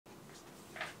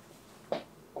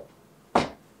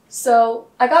So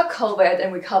I got COVID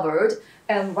and recovered,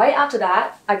 and right after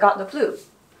that, I got the flu.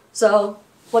 So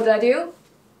what did I do?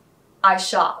 I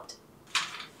shopped.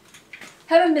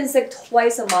 Having been sick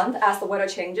twice a month as the weather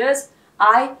changes,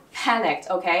 I panicked,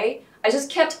 okay? I just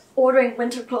kept ordering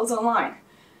winter clothes online.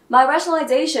 My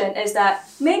rationalization is that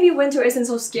maybe winter isn't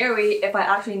so scary if I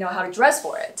actually know how to dress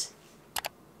for it.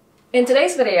 In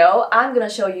today's video, I'm gonna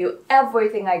show you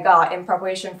everything I got in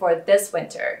preparation for this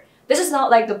winter. This is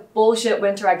not like the bullshit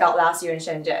winter I got last year in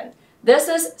Shenzhen. This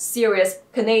is serious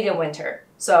Canadian winter,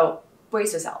 so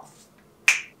brace yourself.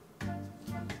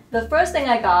 The first thing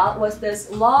I got was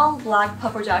this long black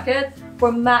puffer jacket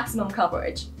for maximum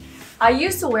coverage. I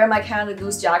used to wear my Canada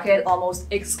Goose jacket almost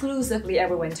exclusively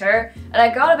every winter, and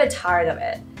I got a bit tired of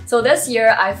it. So this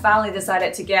year, I finally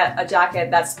decided to get a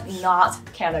jacket that's not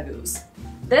Canada Goose.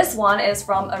 This one is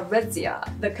from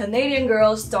Aritzia, the Canadian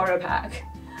Girl Starter Pack.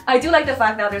 I do like the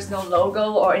fact that there's no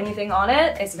logo or anything on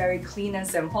it. It's very clean and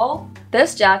simple.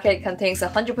 This jacket contains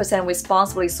 100%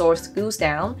 responsibly sourced goose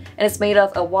down, and it's made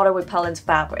of a water-repellent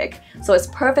fabric, so it's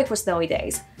perfect for snowy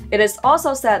days. It is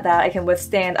also said that it can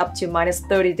withstand up to minus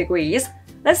 30 degrees.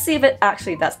 Let's see if it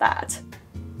actually does that.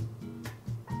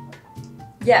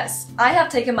 Yes, I have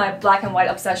taken my black and white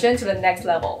obsession to the next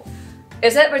level.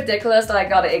 Is it ridiculous that I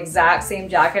got the exact same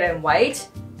jacket in white?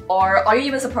 Or are you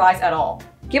even surprised at all?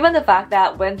 Given the fact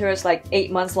that winter is like 8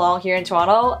 months long here in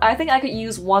Toronto, I think I could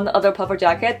use one other puffer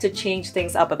jacket to change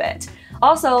things up a bit.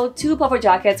 Also, 2 puffer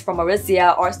jackets from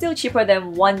Aritzia are still cheaper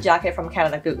than 1 jacket from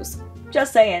Canada Goose.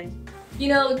 Just saying. You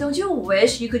know, don't you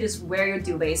wish you could just wear your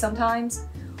duvet sometimes?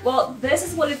 Well, this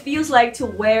is what it feels like to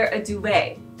wear a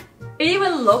duvet. It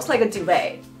even looks like a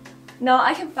duvet. Now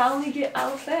I can finally get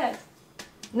out of bed.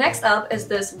 Next up is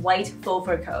this white faux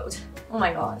fur coat. Oh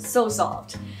my god, so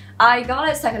soft. I got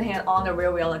it secondhand on the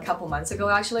RealReal a couple months ago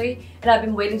actually, and I've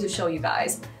been waiting to show you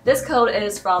guys. This coat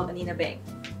is from Anine Bing.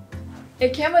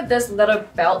 It came with this leather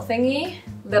belt thingy,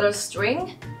 leather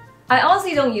string. I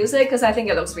honestly don't use it because I think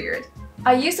it looks weird.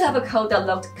 I used to have a coat that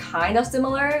looked kind of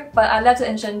similar, but I left it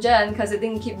in Shenzhen because it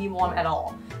didn't keep me warm at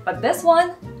all. But this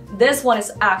one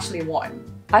is actually warm.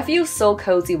 I feel so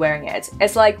cozy wearing it.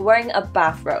 It's like wearing a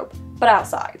bathrobe, but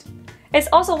outside. It's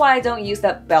also why I don't use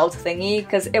that belt thingy,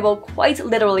 because it will quite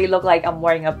literally look like I'm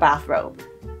wearing a bathrobe.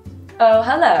 Oh,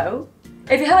 hello!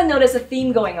 If you haven't noticed a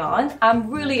theme going on, I'm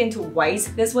really into white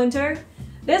this winter.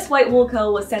 This white wool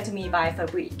coat was sent to me by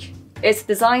Fabrique. It's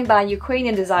designed by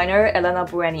Ukrainian designer Elena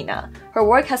Buranina. Her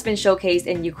work has been showcased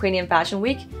in Ukrainian Fashion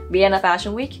Week, Vienna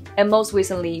Fashion Week, and most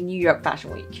recently New York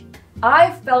Fashion Week.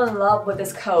 I fell in love with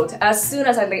this coat as soon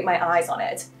as I laid my eyes on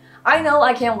it. I know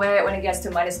I can't wear it when it gets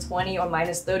to minus 20 or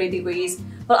minus 30 degrees,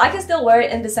 but I can still wear it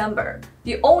in December,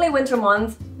 the only winter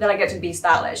month that I get to be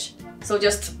stylish. So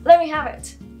just let me have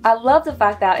it. I love the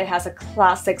fact that it has a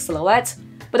classic silhouette,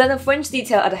 but then the fringe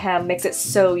detail at the hem makes it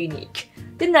so unique.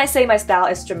 Didn't I say my style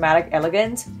is dramatic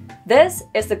elegant? This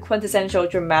is the quintessential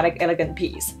dramatic elegant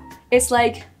piece. It's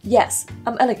like, yes,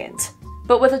 I'm elegant,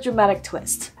 but with a dramatic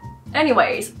twist.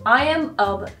 Anyways, I am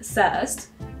obsessed.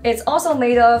 It's also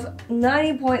made of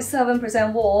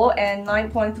 90.7% wool and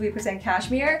 9.3%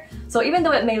 cashmere, so even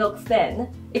though it may look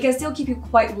thin, it can still keep you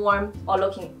quite warm while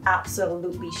looking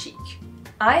absolutely chic.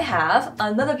 I have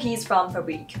another piece from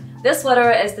Fabrique. This sweater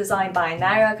is designed by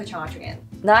Naira Kachartrian.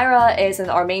 Naira is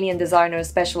an Armenian designer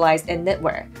specialized in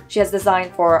knitwear. She has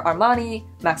designed for Armani,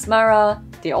 Max Mara,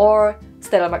 Dior,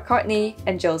 Stella McCartney,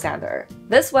 and Joe Sander.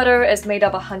 This sweater is made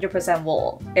of 100%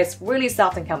 wool. It's really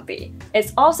soft and comfy.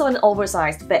 It's also an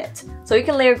oversized fit, so you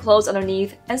can layer clothes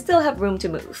underneath and still have room to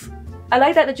move. I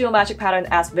like that the geometric pattern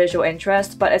adds visual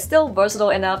interest, but it's still versatile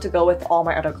enough to go with all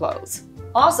my other clothes.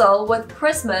 Also, with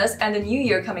Christmas and the New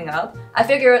Year coming up, I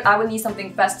figured I would need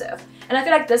something festive, and I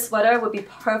feel like this sweater would be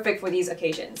perfect for these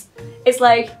occasions. It's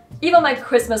like, even my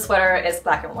Christmas sweater is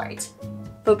black and white.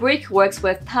 Fabrique works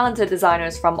with talented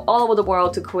designers from all over the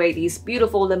world to create these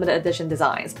beautiful limited edition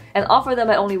designs and offer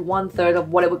them at only 1/3 of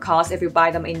what it would cost if you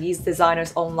buy them in these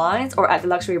designers' own lines or at the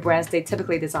luxury brands they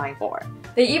typically design for.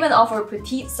 They even offer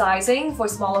petite sizing for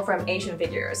smaller frame Asian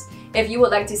figures. If you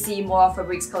would like to see more of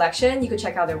Fabrique's collection, you could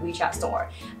check out their WeChat store.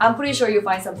 I'm pretty sure you'll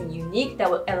find something unique that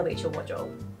will elevate your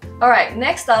wardrobe. Alright,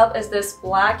 next up is this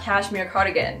black cashmere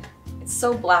cardigan. It's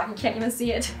so black you can't even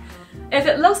see it. If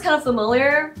it looks kind of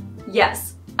familiar, yes.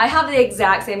 I have the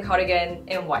exact same cardigan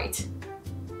in white.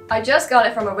 I just got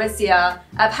it from Aritzia.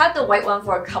 I've had the white one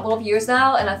for a couple of years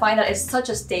now, and I find that it's such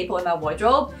a staple in my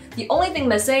wardrobe. The only thing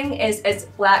missing is its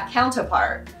black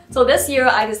counterpart. So this year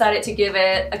I decided to give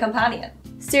it a companion.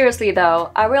 Seriously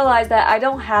though, I realized that I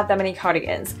don't have that many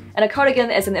cardigans, and a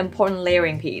cardigan is an important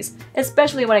layering piece,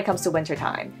 especially when it comes to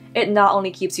wintertime. It not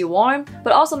only keeps you warm,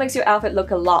 but also makes your outfit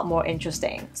look a lot more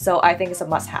interesting, so I think it's a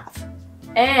must-have.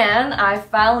 And I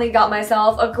finally got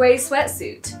myself a gray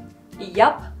sweatsuit.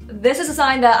 Yup, this is a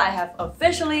sign that I have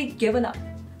officially given up.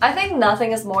 I think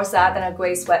nothing is more sad than a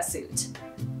gray sweatsuit.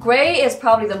 Gray is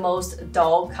probably the most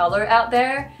dull color out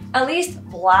there. At least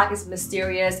black is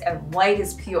mysterious and white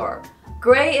is pure.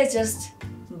 Gray is just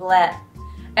bleh.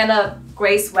 And a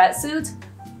gray sweatsuit?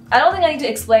 I don't think I need to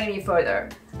explain any further.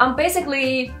 I'm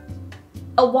basically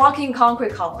a walking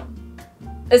concrete column.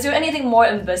 Is there anything more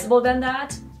invisible than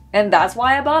that? And that's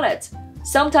why I bought it.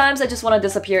 Sometimes I just want to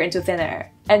disappear into thin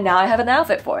air, and now I have an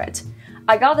outfit for it.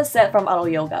 I got this set from Alo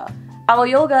Yoga. Alo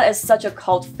Yoga is such a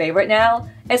cult favorite now.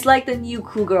 It's like the new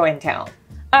cool girl in town.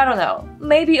 I don't know,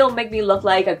 maybe it'll make me look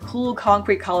like a cool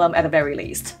concrete column at the very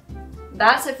least.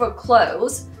 That's it for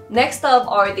clothes. Next up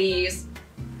are these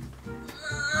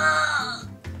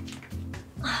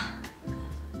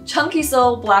Chunky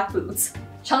Sole black boots.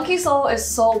 Chunky Sole is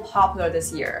so popular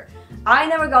this year. I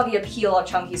never got the appeal of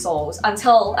chunky soles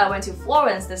until I went to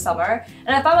Florence this summer,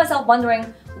 and I found myself wondering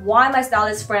why my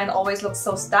stylist friend always looks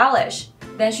so stylish.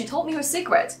 Then she told me her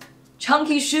secret: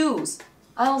 chunky shoes.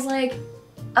 I was like,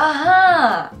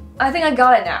 aha! I think I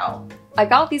got it now. I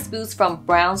got these boots from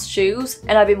Brown's Shoes,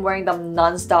 and I've been wearing them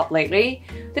non-stop lately.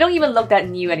 They don't even look that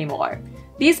new anymore.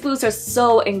 These boots are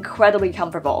so incredibly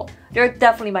comfortable. They're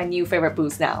definitely my new favorite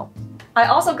boots now. I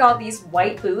also got these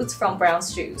white boots from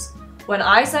Brown's Shoes. When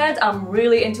I said I'm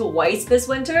really into whites this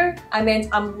winter, I meant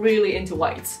I'm really into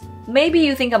whites. Maybe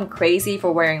you think I'm crazy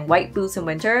for wearing white boots in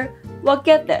winter? Well,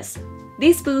 get this.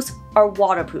 These boots are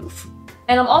waterproof.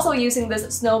 And I'm also using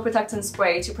this snow protectant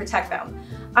spray to protect them.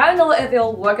 I don't know if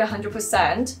it'll work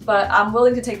 100%, but I'm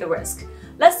willing to take the risk.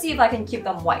 Let's see if I can keep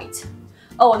them white.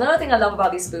 Oh, another thing I love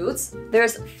about these boots,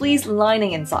 there's fleece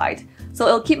lining inside, so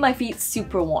it'll keep my feet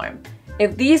super warm.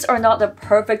 If these are not the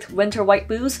perfect winter white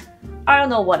boots, I don't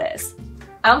know what is.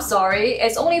 I'm sorry,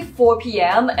 it's only 4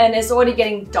 PM and it's already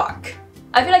getting dark.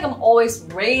 I feel like I'm always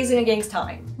racing against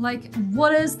time. Like,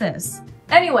 what is this?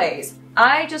 Anyways,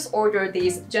 I just ordered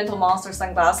these Gentle Monster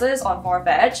sunglasses on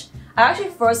Farfetch. I actually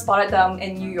first spotted them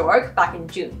in New York back in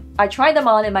June. I tried them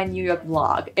on in my New York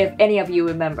vlog, if any of you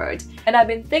remembered, and I've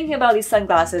been thinking about these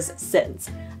sunglasses since.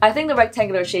 I think the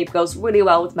rectangular shape goes really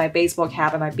well with my baseball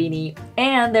cap and my beanie,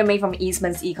 and they're made from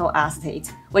Eastman's Eco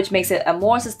Acetate, which makes it a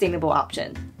more sustainable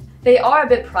option. They are a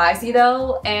bit pricey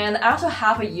though, and after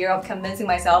half a year of convincing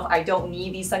myself I don't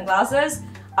need these sunglasses,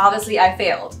 obviously I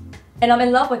failed. And I'm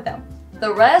in love with them.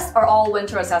 The rest are all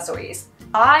winter accessories.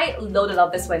 I loaded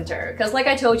up this winter, because like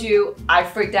I told you, I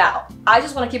freaked out. I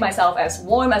just want to keep myself as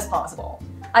warm as possible.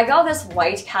 I got this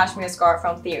white cashmere scarf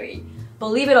from Theory.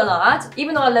 Believe it or not,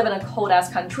 even though I live in a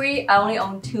cold-ass country, I only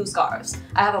own 2 scarves.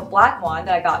 I have a black one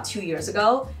that I got 2 years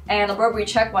ago, and a Burberry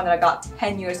check one that I got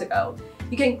 10 years ago.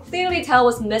 You can clearly tell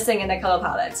what's missing in the color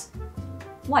palette.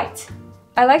 White.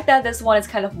 I like that this one is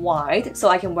kind of wide, so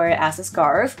I can wear it as a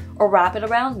scarf or wrap it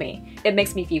around me. It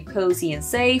makes me feel cozy and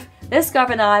safe. This scarf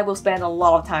and I will spend a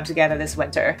lot of time together this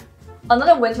winter.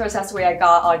 Another winter accessory I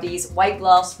got are these white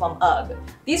gloves from UGG.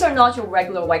 These are not your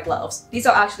regular white gloves. These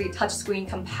are actually touchscreen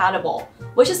compatible,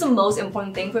 which is the most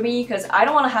important thing for me because I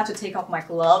don't want to have to take off my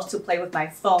gloves to play with my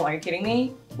phone. Are you kidding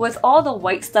me? With all the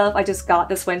white stuff I just got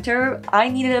this winter, I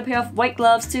needed a pair of white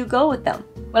gloves to go with them.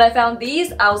 When I found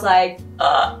these, I was like,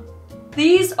 ugh.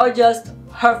 These are just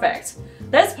perfect.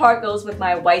 This part goes with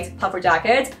my white puffer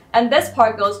jacket, and this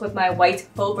part goes with my white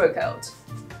faux fur coat.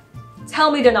 Tell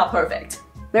me they're not perfect.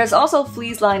 There's also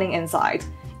fleece lining inside.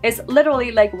 It's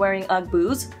literally like wearing UGG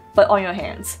boots, but on your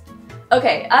hands.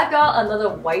 Okay, I've got another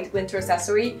white winter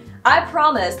accessory. I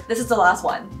promise this is the last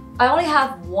one. I only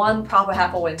have one proper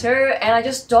hat for winter, and I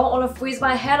just don't want to freeze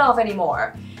my head off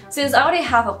anymore. Since I already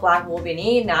have a black wool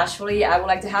beanie, naturally I would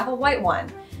like to have a white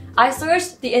one. I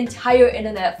searched the entire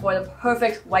internet for the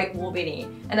perfect white wool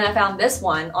beanie, and I found this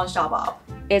one on Shopbop.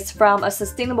 It's from a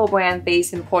sustainable brand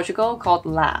based in Portugal called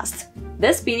Last.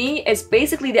 This beanie is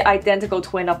basically the identical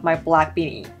twin of my black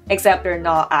beanie, except they're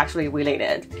not actually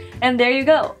related. And there you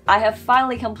go, I have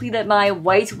finally completed my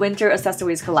white winter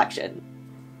accessories collection.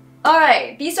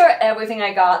 Alright, these are everything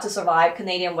I got to survive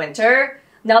Canadian winter.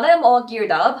 Now that I'm all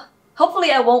geared up,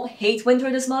 hopefully I won't hate winter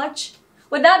this much.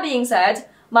 With that being said,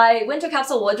 my winter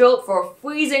capsule wardrobe for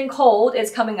freezing cold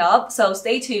is coming up, so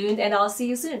stay tuned and I'll see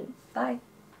you soon. Bye.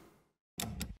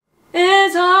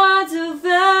 It's hard to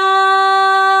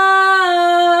find